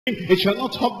it shall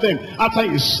not hurt them. After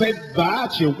he said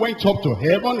that, he went up to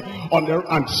heaven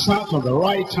and sat on the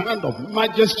right hand of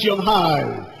majesty on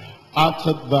high.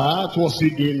 After that, what's he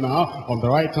doing now? On the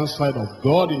right hand side of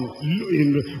God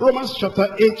in Romans chapter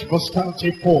 8 verse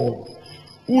 34.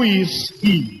 Who is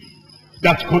he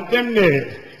that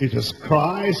condemneth? It is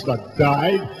Christ that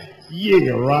died, yea,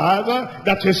 rather,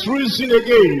 that is risen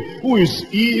again, who is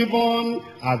even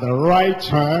at the right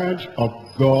hand of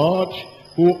God,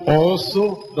 who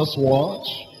also does what?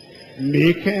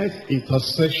 Maketh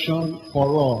intercession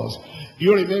for us. Do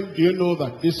you know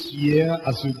that this year,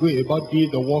 as we go about doing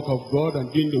the work of God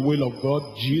and doing the will of God,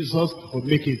 Jesus will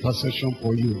make intercession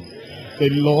for you. The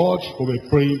Lord will be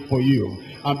praying for you.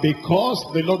 And because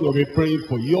the Lord will be praying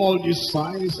for you, all these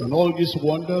signs and all these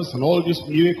wonders and all these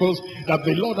miracles that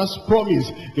the Lord has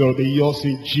promised, they will be yours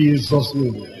in Jesus'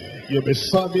 name. You'll be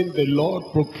serving the Lord,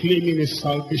 proclaiming his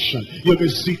salvation. You'll be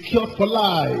secured for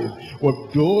life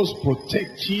with those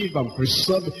protective and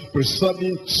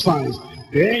preserving signs.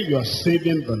 Then you are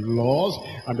saving the laws,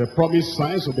 and the promised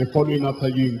signs will be following after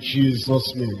you in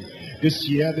Jesus' name. This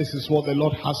year, this is what the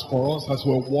Lord has for us as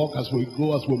we walk, as we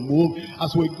go, as we move,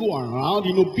 as we go around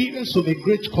in obedience to the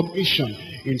Great Commission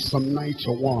in Psalm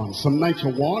 91. Psalm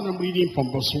 91, I'm reading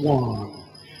from verse 1.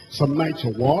 Psalm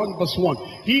 91, verse 1.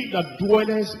 He that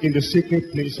dwelleth in the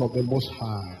secret place of the Most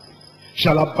High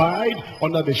shall abide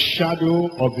under the shadow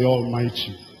of the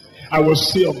Almighty. I will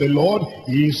say of the Lord,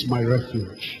 he is my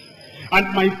refuge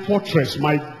and my fortress,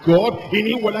 my God, in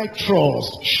him will I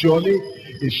trust. Surely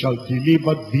he shall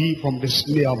deliver thee from the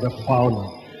snare of the fowler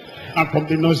and from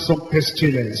the noisome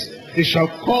pestilence. He shall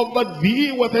cover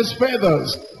thee with his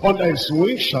feathers. Under his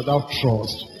wings shalt thou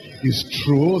trust. His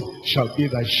truth shall be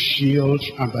thy shield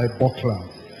and thy buckler.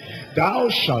 Thou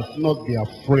shalt not be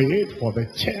afraid for the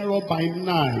terror by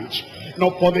night,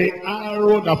 nor for the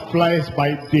arrow that flies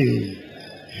by day,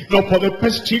 nor for the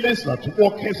pestilence that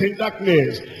walketh in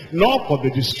darkness, nor for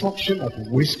the destruction that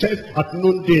wasteth at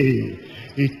noonday.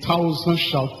 1,000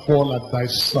 shall fall at thy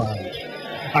side,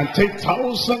 and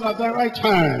 10,000 at thy right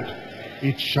hand.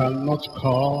 It shall not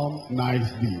come nigh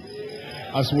thee.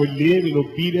 As we live in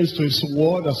obedience to his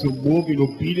word, as we move in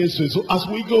obedience to his word, as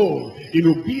we go in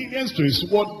obedience to his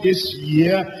word this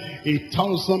year,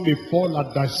 1,000 may fall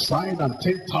at thy side and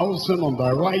 10,000 on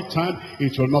thy right hand.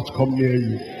 It will not come near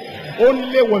you.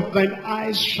 Only with thine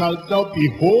eyes shalt thou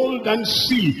behold and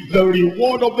see the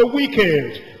reward of the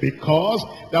wicked, because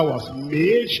thou hast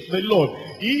made the Lord,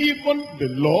 even the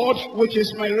Lord, which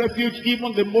is my refuge,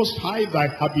 even the Most High, thy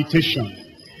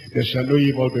habitation. There shall no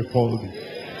evil befall thee,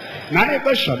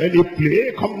 neither shall any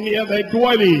plague come near thy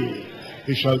dwelling.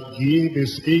 He shall give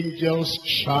his angels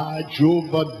charge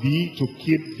over thee to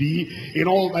keep thee in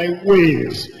all thy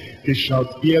ways. They shall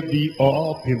bear thee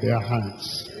up in their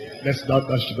hands, lest thou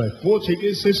dash thy foot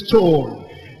against a stone.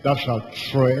 Thou shalt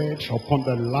tread upon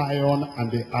the lion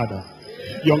and the adder,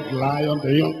 young lion,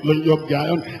 the young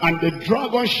lion, and the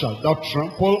dragon shalt thou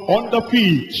trample under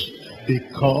feet.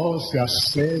 Because he has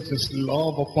set his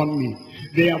love upon me,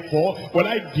 therefore will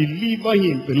I deliver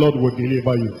him. The Lord will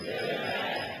deliver you.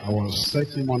 I will set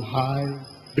him on high,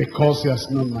 because he has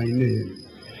known my name.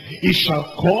 He shall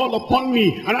call upon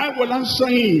me, and I will answer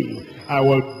him. I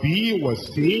will be with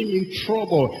him in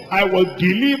trouble. I will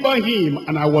deliver him,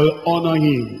 and I will honor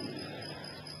him.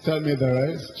 Tell me the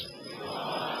rest.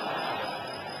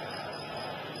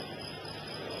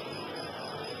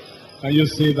 Can you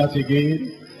say that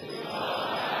again?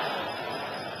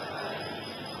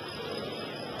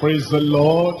 Praise the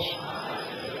Lord.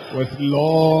 With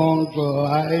long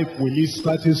life will he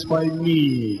satisfy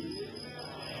me.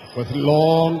 With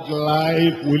long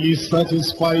life will he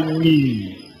satisfy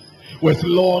me. With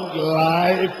long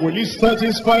life will he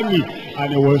satisfy me.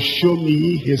 And he will show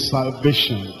me his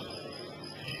salvation.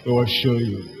 He will show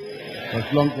you.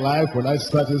 With long life will I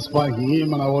satisfy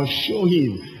him, and I will show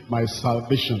him my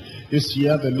salvation. This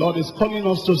year the Lord is calling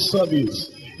us to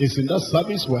service. It's in that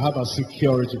service we have our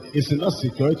security. It's in that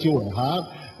security we have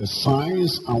the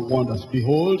signs and wonders.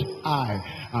 Behold, I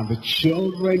and the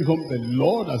children whom the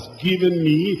Lord has given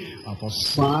me are for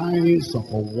signs and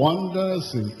for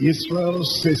wonders in Israel,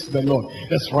 says the Lord.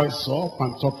 Let's rise up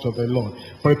and talk to the Lord.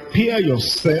 Prepare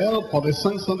yourself for the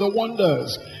signs and the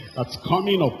wonders that's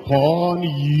coming upon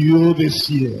you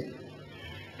this year.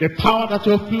 The power that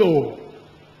will flow,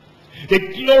 the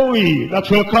glory that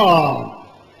will come.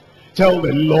 Tell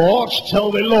the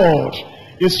Lord,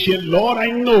 this year, Lord, I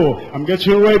know I'm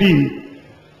getting ready.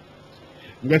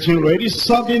 I'm getting ready,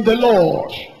 serving the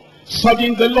Lord,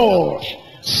 serving the Lord,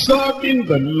 serving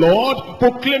the Lord,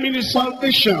 proclaiming his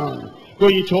salvation. Go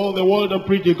into all the world and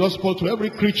preach the gospel to every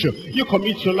creature. You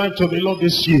commit your life to the Lord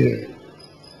this year.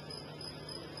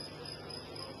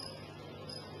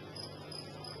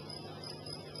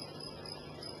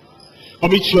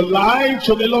 Commit your life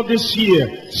to the Lord this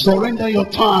year. Surrender your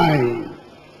time.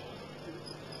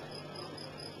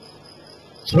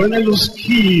 Surrender your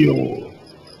skill.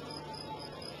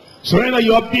 Surrender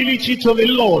your ability to the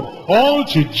Lord. All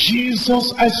to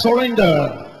Jesus I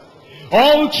surrender.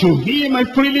 All to him I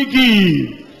freely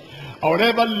give. I will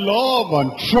ever love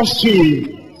and trust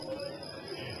him.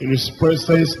 In his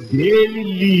presence daily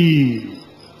live.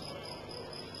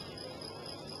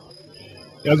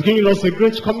 He has given us a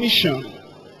great commission.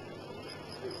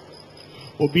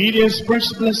 Obedience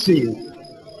brings blessing.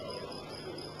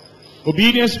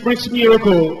 Obedience brings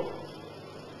miracle.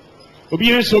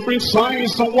 Obedience will bring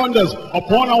signs and wonders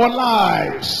upon our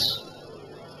lives.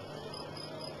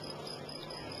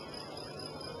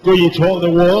 Go into all the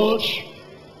world,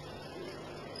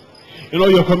 in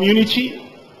all your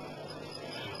community,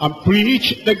 and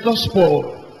preach the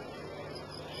gospel.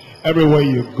 Everywhere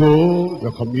you go,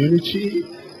 your community,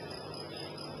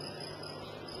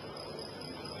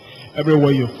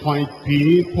 everywhere you find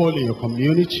people in your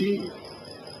community,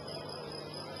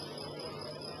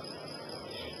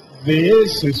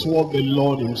 this is what the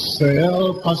Lord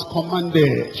himself has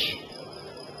commanded.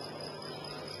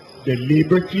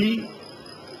 Deliberately,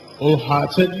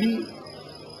 wholeheartedly,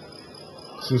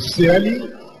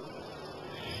 sincerely,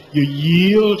 you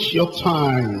yield your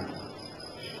time.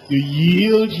 You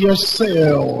yield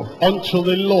yourself unto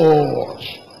the Lord.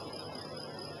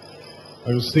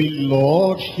 And you say,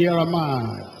 Lord, here am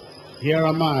I. Here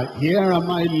am I. Here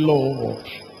am I, Lord.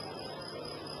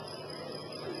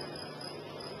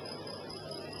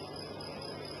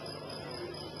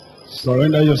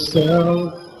 Surrender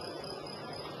yourself.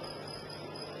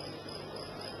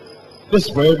 This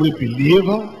for every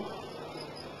believer.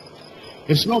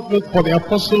 It's not meant for the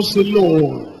apostles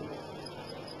alone.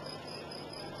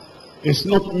 It's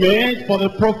not meant for the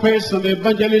prophets and the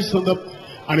evangelists and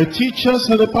the teachers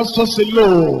and the pastors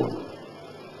alone.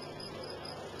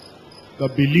 The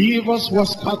believers were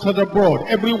scattered abroad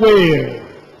everywhere.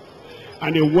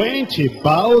 And they went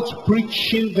about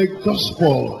preaching the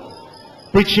gospel.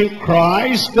 Preaching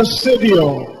Christ the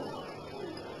Savior.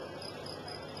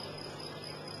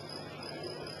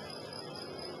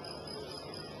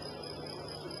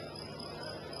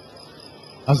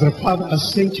 As the Father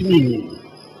has sent me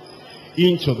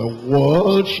into the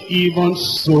world, even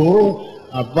so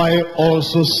have I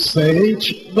also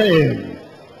sent them.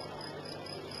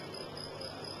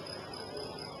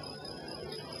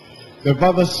 The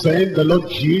Father sent the Lord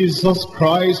Jesus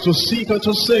Christ to seek and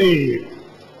to save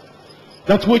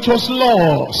that which was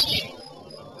lost.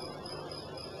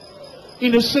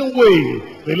 In the same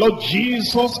way, the Lord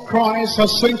Jesus Christ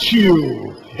has sent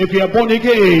you. If you are born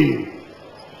again,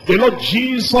 the Lord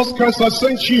Jesus Christ has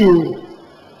sent you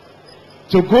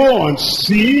to go and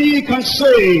seek and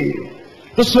save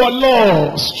those who are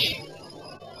lost.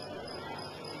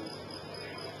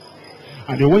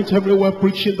 And they went everywhere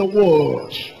preaching the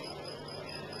word.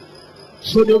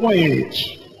 So they went.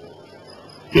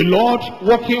 The Lord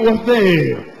working with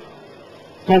them,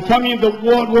 confirming the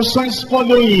word with signs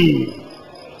following.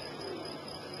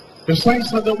 The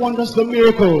signs and the wonders, the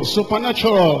miracles,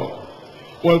 supernatural,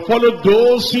 will follow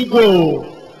those who go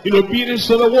in obedience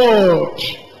to the word.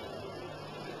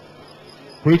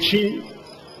 Preaching,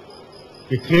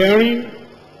 declaring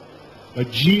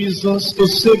that Jesus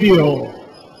is Savior.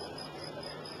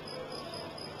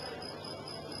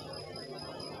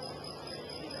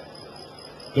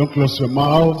 Don't close your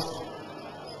mouth.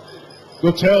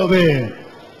 Go tell them,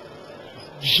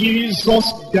 Jesus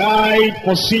died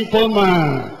for sinful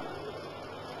man.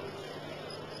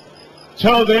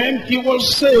 Tell them he will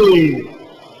save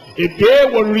if they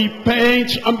will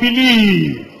repent and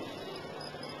believe.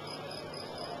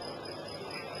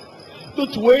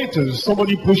 Don't wait until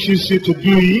somebody pushes you to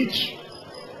do it.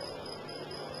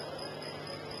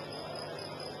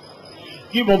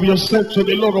 Give of yourself to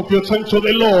the Lord, of your time to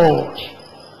the Lord.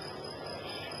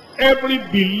 Every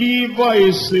believer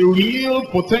is a real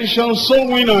potential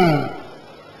soul winner,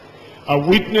 a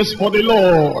witness for the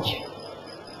Lord.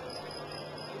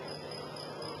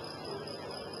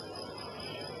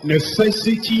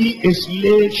 Necessity is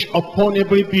laid upon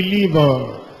every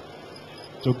believer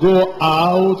to go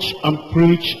out and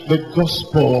preach the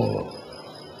gospel.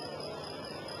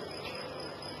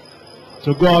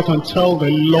 To go out and tell the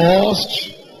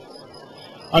lost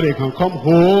how they can come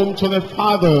home to the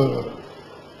Father.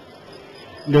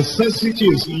 Necessity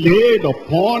is laid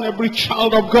upon every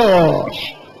child of God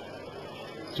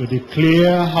to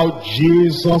declare how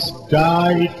Jesus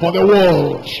died for the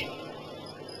world.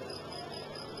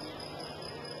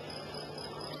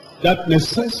 That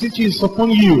necessity is upon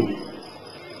you.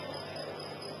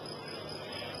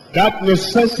 That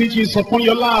necessity is upon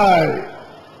your life.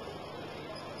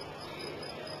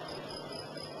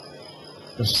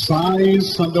 The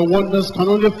signs and the wonders can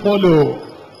only follow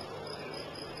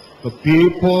the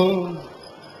people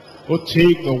who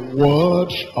take the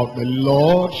word of the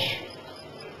Lord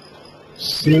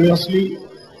seriously,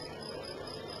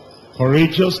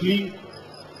 courageously,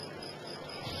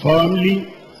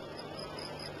 firmly,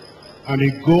 and they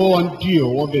go and do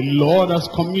what the Lord has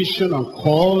commissioned and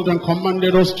called and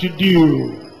commanded us to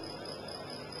do.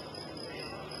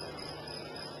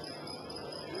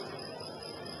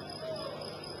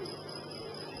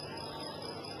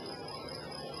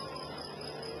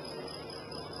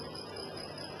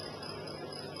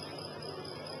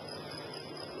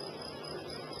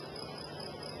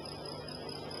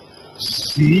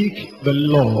 Seek the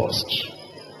lost.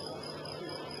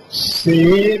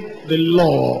 Save the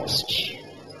lost.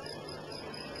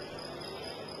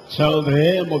 Tell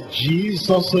them of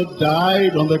Jesus who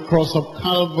died on the cross of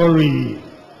Calvary.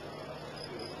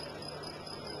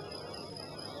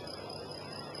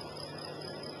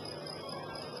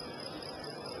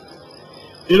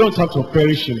 They don't have to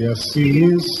perish in their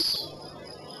sins.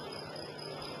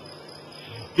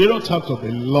 They don't have to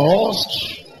be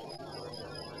lost.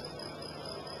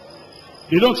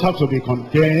 You don't have to be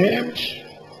condemned.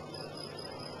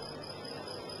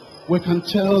 We can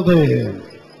tell them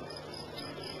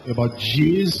about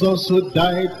Jesus who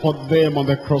died for them on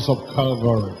the cross of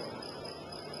Calvary.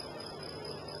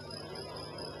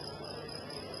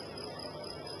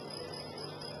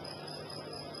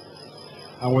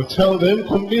 And we'll tell them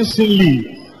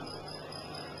convincingly.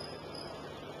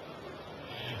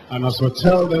 And as we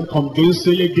tell them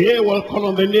convincingly, they will call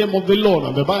on the name of the Lord.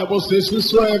 And the Bible says,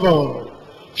 whosoever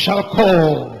shall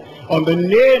call on the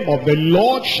name of the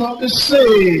Lord shall be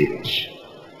saved.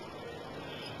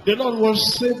 The Lord will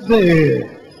save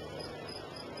them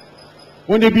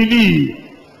when they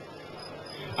believe.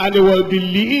 And they will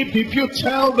believe if you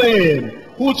tell them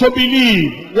who to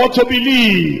believe, what to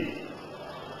believe.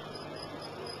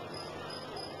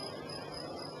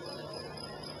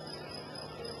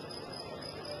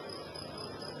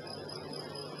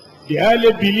 The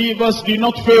early believers did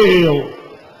not fail.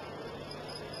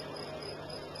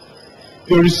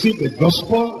 They received the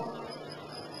gospel,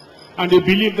 and they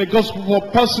believed the gospel for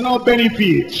personal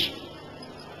benefit.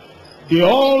 They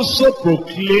also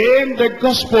proclaimed the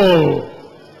gospel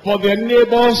for their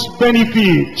neighbor's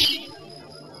benefit.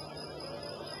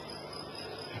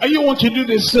 And you want to do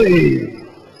the same.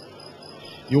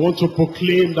 You want to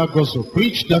proclaim that gospel,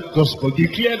 preach that gospel,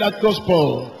 declare that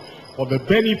gospel for the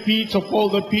benefit of all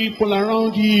the people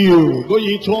around you. Go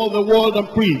into all the world and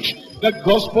preach that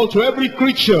gospel to every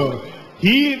creature.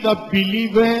 He that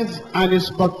believeth and is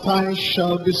baptized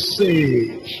shall be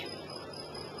saved.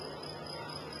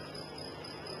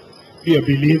 Be a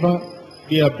believer,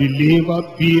 be a believer,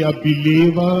 be a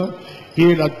believer.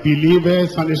 He that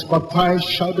believeth and is baptized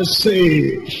shall be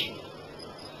saved.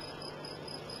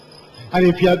 And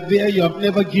if you are there, you have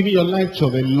never given your life to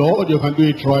the Lord, you can do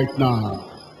it right now.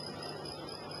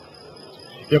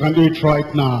 You can do it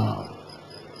right now.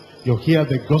 You hear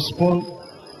the gospel.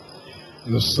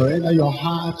 You surrender your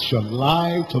heart, your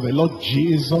life to the Lord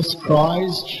Jesus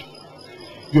Christ.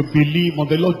 You believe on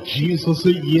the Lord Jesus.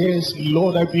 Say, yes,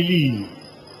 Lord, I believe.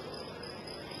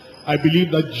 I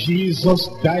believe that Jesus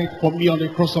died for me on the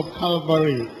cross of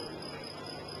Calvary.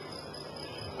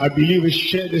 I believe He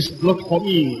shed His blood for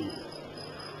me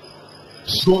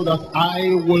so that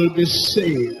I will be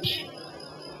saved.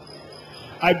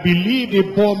 I believe He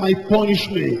bore my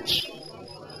punishment.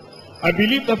 I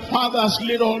believe the Father has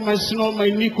laid all my sin, all my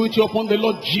iniquity upon the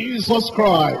Lord Jesus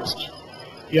Christ.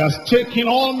 He has taken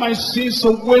all my sins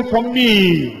away from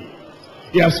me.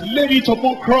 He has laid it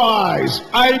upon Christ.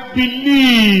 I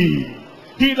believe.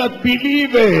 He that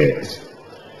believeth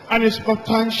and is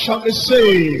baptized shall be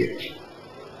saved.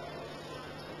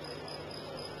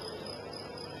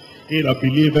 He that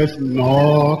believeth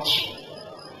not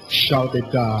shall be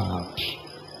damned.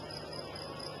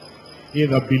 He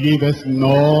that believeth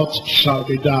not shall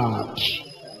be damned.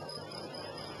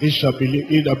 He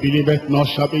that believeth not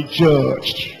shall be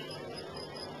judged.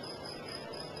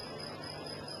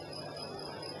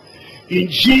 In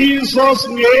Jesus'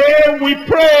 name we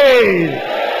pray.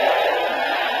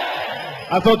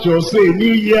 I thought you would say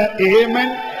New Year,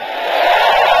 amen.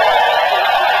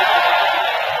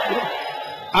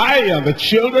 I and the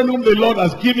children whom the Lord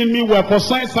has given me were for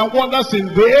signs and wonders in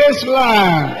this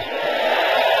land.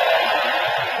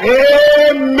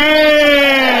 Amen.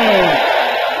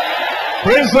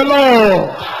 Praise the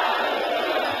Lord.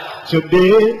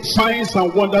 Today, signs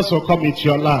and wonders will come into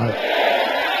your life.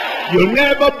 You'll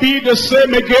never be the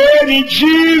same again in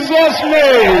Jesus'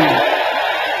 name.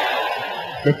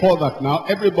 Before that now,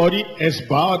 everybody is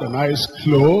bowed and eyes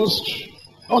closed.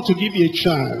 I want to give you a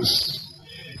chance.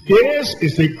 This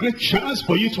is a great chance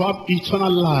for you to have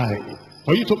eternal life,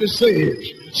 for you to be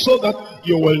saved, so that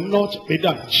you will not be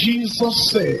damned. Jesus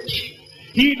said,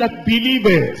 he that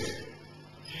believeth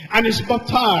and is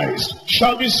baptized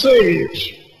shall be saved.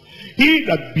 He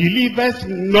that believeth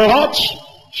not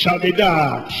shall be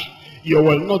damned. You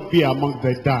will not be among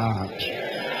the damned.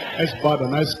 Let's bow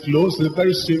and eyes closed. It's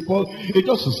very simple. It's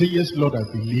just to say, yes, Lord, I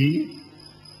believe.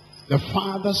 The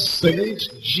Father sent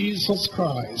Jesus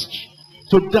Christ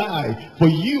to die for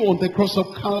you on the cross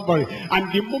of Calvary.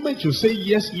 And the moment you say,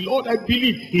 yes, Lord, I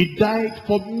believe, he died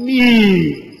for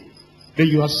me, then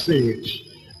you are saved.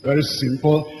 Very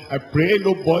simple. I pray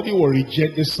nobody will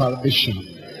reject this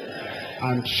salvation.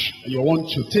 And you want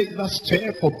to take that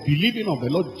step of believing on the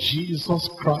Lord Jesus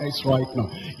Christ right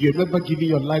now. You've never given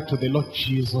your life to the Lord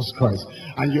Jesus Christ.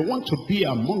 And you want to be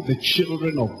among the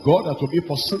children of God that will be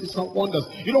for signs and wonders.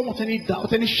 You don't want any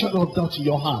doubt, any shadow of doubt in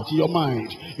your heart, in your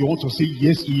mind. You want to say,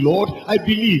 yes, Lord, I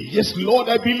believe. Yes, Lord,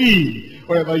 I believe.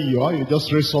 Wherever you are, you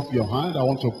just raise up your hand. I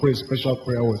want to pray a special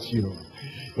prayer with you.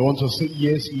 You want to say,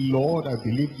 yes, Lord, I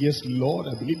believe. Yes, Lord,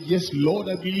 I believe. Yes, Lord,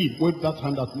 I believe. Wave that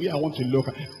hand at me. I want to look.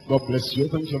 God bless you.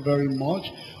 Thank you very much.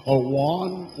 Or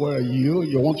one, where are you?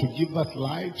 You want to give that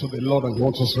life to the Lord and you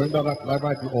want to surrender that life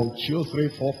right now. On 2, 3,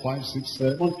 4, 5, 6,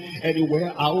 7.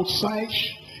 Anywhere outside.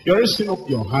 You're raising up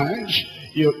your hands.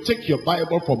 You take your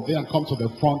Bible from there and come to the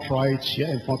front right here,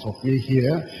 in front of me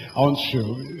here. I want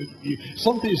you,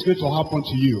 something is going to happen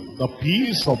to you. The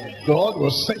peace of God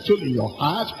will settle in your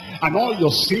heart, and all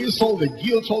your sins, all the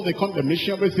guilt, all the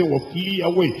condemnation, everything will flee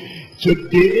away.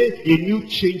 Today, a new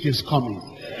change is coming.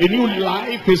 A new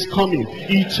life is coming.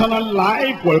 Eternal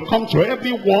life will come to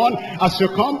everyone. As you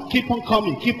come, keep on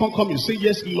coming. Keep on coming. Say,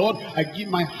 yes, Lord, I give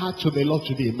my heart to the Lord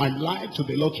today. My life to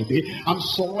the Lord today. I'm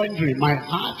surrendering my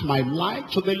heart, my life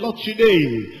to the Lord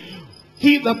today.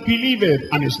 He that believeth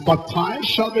and is baptized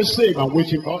shall be saved. I'm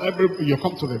waiting for you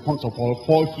come to the front of all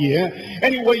four here.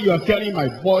 Anyway, you are hearing my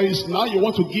voice now, you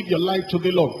want to give your life to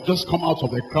the Lord. Just come out of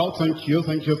the crowd. Thank you,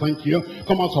 thank you, thank you.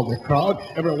 Come out of the crowd.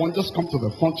 Everyone, just come to the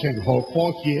front here in hall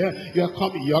four here. You are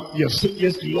coming. You're saying,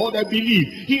 yes, Lord, I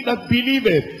believe. He that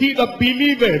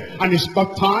believeth and is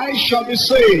baptized shall be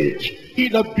saved. He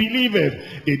that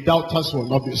believeth. The doubters will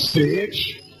not be saved.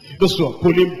 Those who are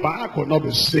pulling back will not be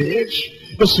saved.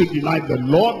 Those who deny the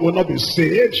Lord will not be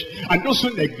saved. And those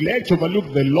who neglect,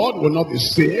 overlook the Lord will not be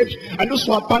saved. And those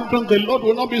who abandon the Lord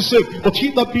will not be saved. But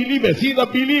he that believeth,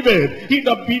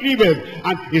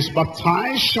 and is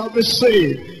baptized shall be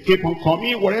saved. Keep on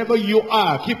coming wherever you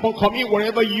are. Keep on coming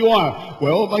wherever you are.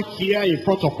 We're over here in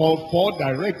front of all four.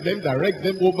 Direct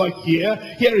them over here.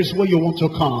 Here is where you want to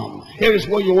come. Here is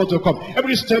where you want to come.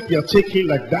 Every step you're taking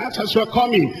like that, as you're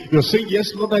coming, you're saying,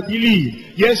 yes, Lord, I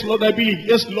believe. Yes, Lord, I believe.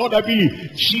 Yes, Lord, I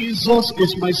believe. Jesus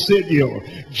is my Savior.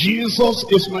 Jesus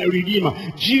is my Redeemer.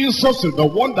 Jesus is the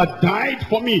one that died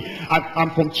for me.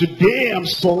 And from today, I'm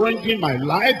surrendering my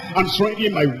life. I'm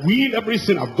surrendering my will,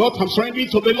 everything I've got. I'm surrendering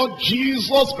to the Lord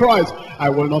Jesus Christ. I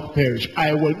will not perish.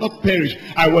 I will not perish.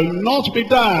 I will not be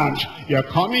damned. You are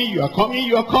coming, you are coming,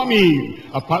 you are coming.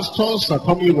 Our pastors are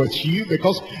coming with you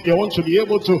because they want to be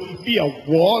able to be a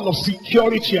wall of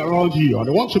security around you. And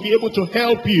they want to be able to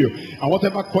help you. And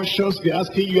whatever questions they're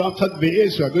asking you after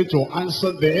this, you are going to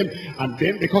answer them. And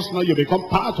then, because now you become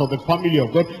part of the family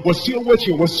of God, we're still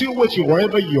waiting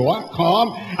wherever you are.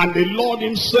 Come, and the Lord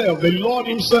himself,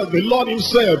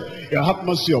 he'll have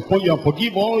mercy upon you and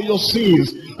forgive all your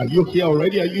sins. Are you here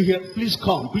already? Are you here? Please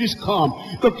come, please come.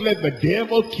 Don't let the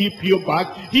devil keep you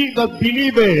back. He that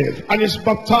believeth and is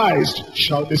baptized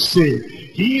shall be saved.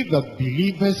 He that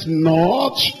believeth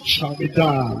not shall be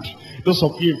damned. Those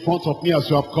of you in front of me as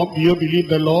you have come, do you believe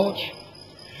the Lord?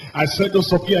 I said,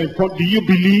 those of you in front, do you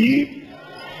believe?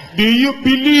 Do you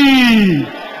believe?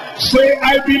 Say,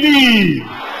 I believe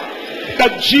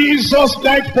that Jesus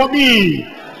died for me.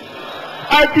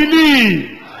 I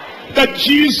believe that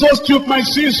Jesus took my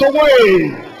sins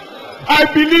away. I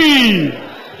believe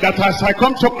that as I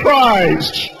come to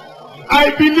Christ,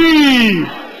 I believe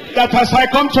that as I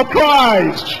come to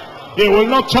Christ, he will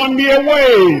not turn me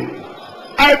away.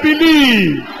 I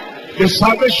believe the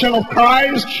salvation of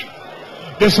Christ,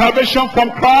 the salvation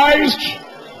from Christ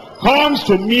comes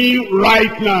to me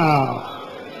right now.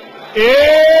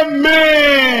 Amen.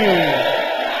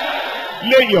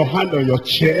 Lay your hand on your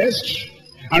chest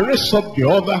and raise up the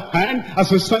other hand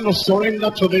as a sign of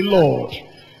surrender to the Lord.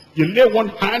 You lay one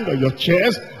hand on your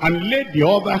chest and lay the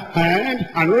other hand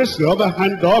and raise the other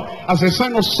hand up as a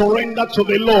sign of surrender to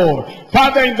the Lord.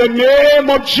 Father, in the name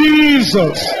of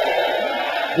Jesus,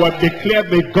 we have declared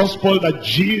the gospel that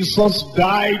Jesus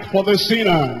died for the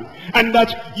sinner. And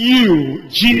that you,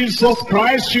 Jesus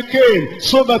Christ, you came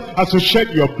so that as you shed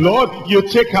your blood, you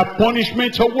take our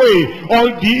punishment away.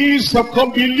 All these have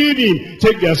come believing.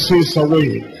 Take their sins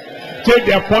away. Take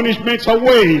their punishment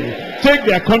away. Take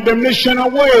their condemnation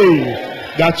away.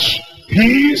 That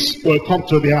peace will come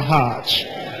to their hearts.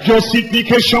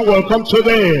 Justification will come to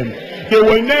them. They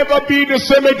will never be the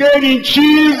same again in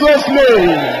Jesus'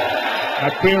 name. I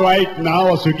pray right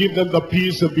now as you give them the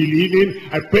peace of believing,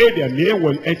 I pray their name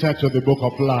will enter to the book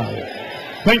of life.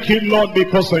 Thank you, Lord,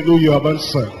 because I know you have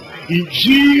answered. In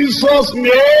Jesus'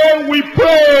 name we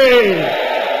pray.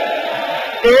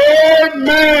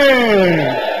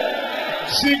 Amen.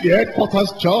 See the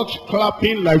headquarters church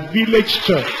clapping like village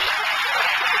church.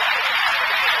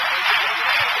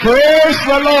 Praise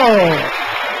the Lord.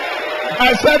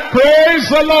 I said praise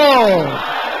the Lord.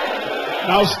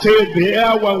 Now stay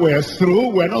there when we're through.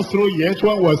 We're not through yet.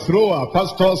 When we're through, our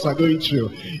pastors are going to,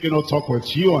 talk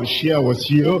with you and share with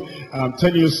you. And I'm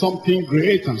telling you something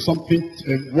great and something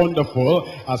wonderful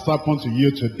has happened to you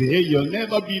today. You'll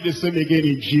never be the same again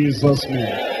in Jesus'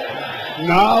 name.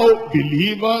 Now,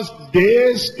 believers,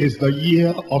 this is the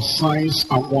year of signs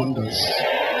and wonders.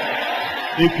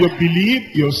 If you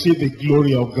believe, you'll see the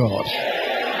glory of God.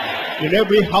 In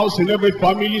every house, in every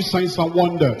family, signs and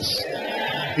wonders.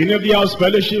 In every house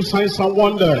fellowship, signs and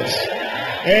wonders.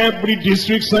 Every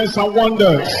district, signs and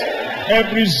wonders.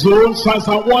 Every zone, signs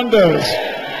and wonders.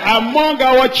 Among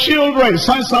our children,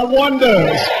 signs and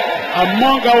wonders.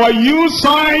 Among our youth,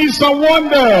 signs and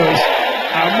wonders.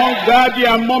 Among daddy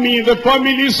and mommy in the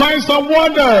family, signs and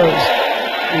wonders.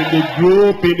 In the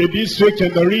group, in the district,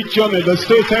 in the region, in the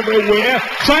state, everywhere,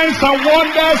 signs and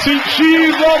wonders in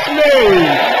Jesus'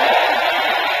 name.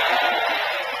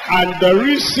 And the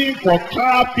reason for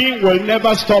clapping will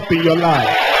never stop in your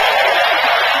life.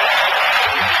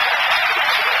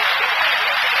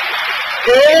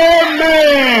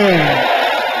 Amen.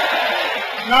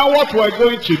 Now what we're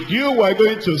going to do, we're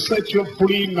going to set you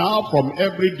free now from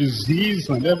every disease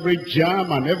and every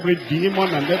germ and every demon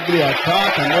and every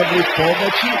attack and every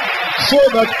poverty. So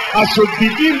that as you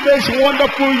begin this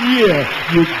wonderful year,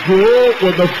 you go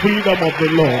with the freedom of the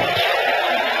Lord.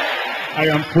 I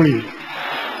am free.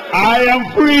 I am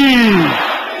free.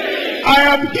 I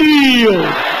am healed.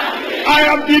 I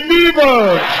am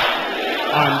delivered.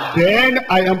 And then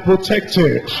I am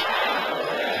protected.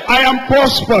 I am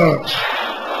prospered.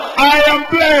 I am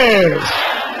blessed.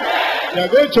 You are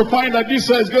going to find that this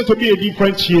year is going to be a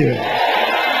different year.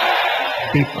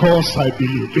 Because I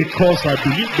believe. Because I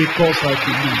believe. Because I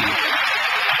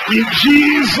believe. In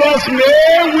Jesus'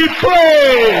 name we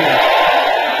pray.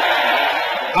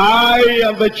 I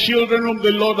and the children whom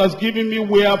the Lord has given me,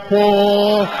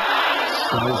 wherefore.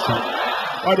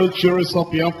 Why don't you raise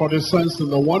up your hand for the signs and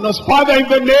the wonders? Father, in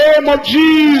the name of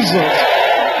Jesus,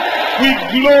 we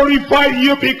glorify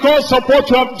you because of what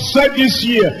you have said this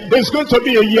year. It's going to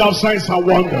be a year of signs and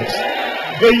wonders,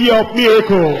 a year of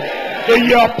miracle, a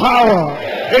year of power,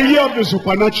 a year of the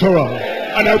supernatural.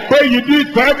 And I pray you do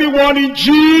it for everyone in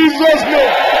Jesus'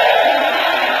 name.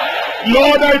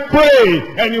 Lord, I pray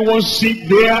anyone sick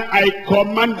there, I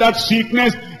command that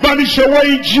sickness vanish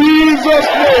away in Jesus'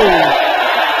 name.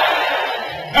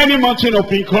 Any mountain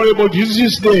of incurable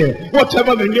disease there,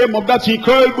 whatever the name of that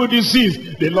incurable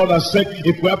disease, the Lord has said,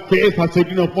 if we have faith as a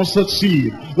grain of mustard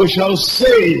seed, we shall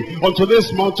say unto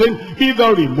this mountain, be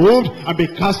thou removed and be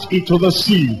cast into the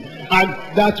sea. And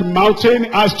that mountain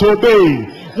has to obey.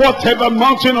 Whatever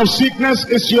mountain of sickness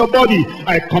is your body,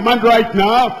 I command right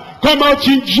now, come out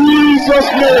in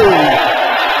Jesus' name.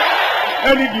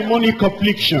 Any demonic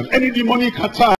affliction, any demonic attack,